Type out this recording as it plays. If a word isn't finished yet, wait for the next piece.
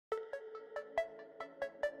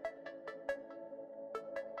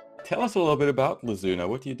tell us a little bit about Lizuna.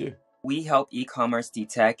 What do you do? We help e-commerce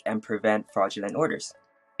detect and prevent fraudulent orders.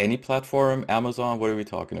 Any platform, Amazon, what are we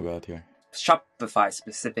talking about here? Shopify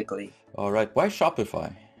specifically. All right, why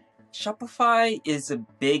Shopify? Shopify is a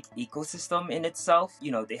big ecosystem in itself.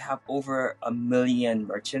 They have over 1 million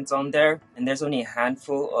merchants on there, and there's only a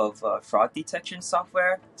handful of fraud detection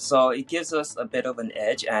software. So it gives us a bit of an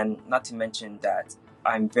edge, and not to mention that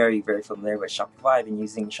I'm very, very familiar with Shopify. I've been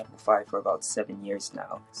using Shopify for about 7 years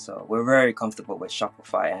now. So we're very comfortable with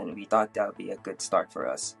Shopify, and we thought that would be a good start for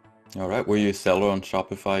us. All right, were you a seller on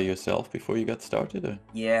Shopify yourself before you got started? Or?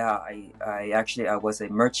 Yeah, I was a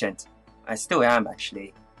merchant. I still am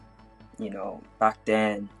actually. Back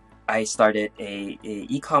then I started a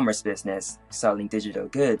e-commerce business selling digital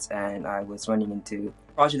goods, and I was running into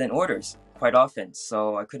fraudulent orders quite often.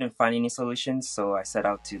 So I couldn't find any solutions, so I set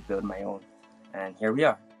out to build my own. And here we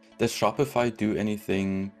are. Does Shopify do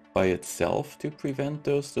anything by itself to prevent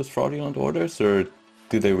those fraudulent orders, or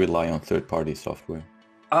do they rely on third-party software?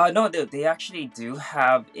 No, they actually do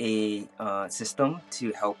have a system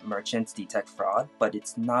to help merchants detect fraud, but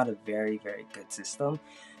it's not a very, very good system.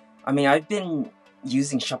 I mean, I've been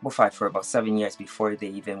using Shopify for about 7 years before they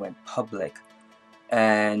even went public.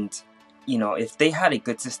 And, if they had a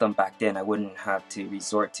good system back then, I wouldn't have to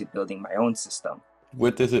resort to building my own system.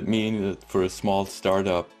 What does it mean for a small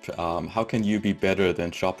startup? How can you be better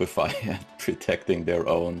than Shopify at protecting their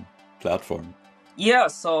own platform? Yeah,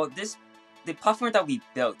 so the platform that we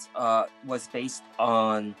built was based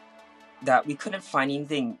on that we couldn't find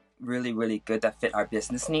anything really, really good that fit our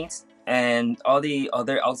business needs. And all the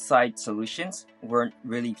other outside solutions weren't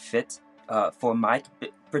really fit for my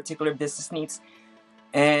particular business needs.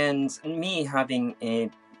 And me having a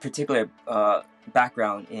particular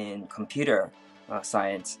background in computer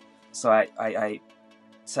science, so I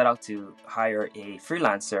set out to hire a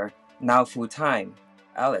freelancer, now full-time,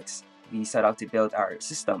 Alex. We set out to build our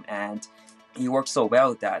system, and it worked so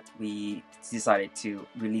well that we decided to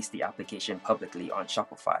release the application publicly on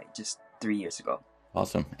Shopify just 3 years ago.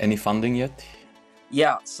 Awesome. Any funding yet?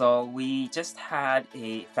 Yeah, so we just had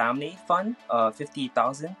a family fund,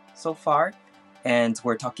 50,000 so far, and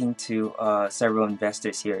we're talking to several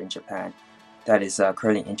investors here in Japan that is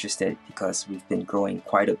currently interested because we've been growing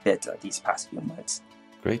quite a bit these past few months.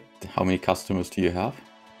 Great. How many customers do you have?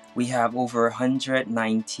 We have over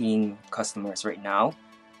 119 customers right now,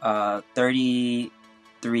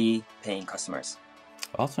 33 paying customers.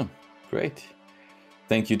 Awesome. Great.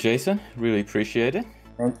 Thank you, Jason. Really appreciate it.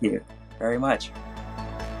 Thank you very much.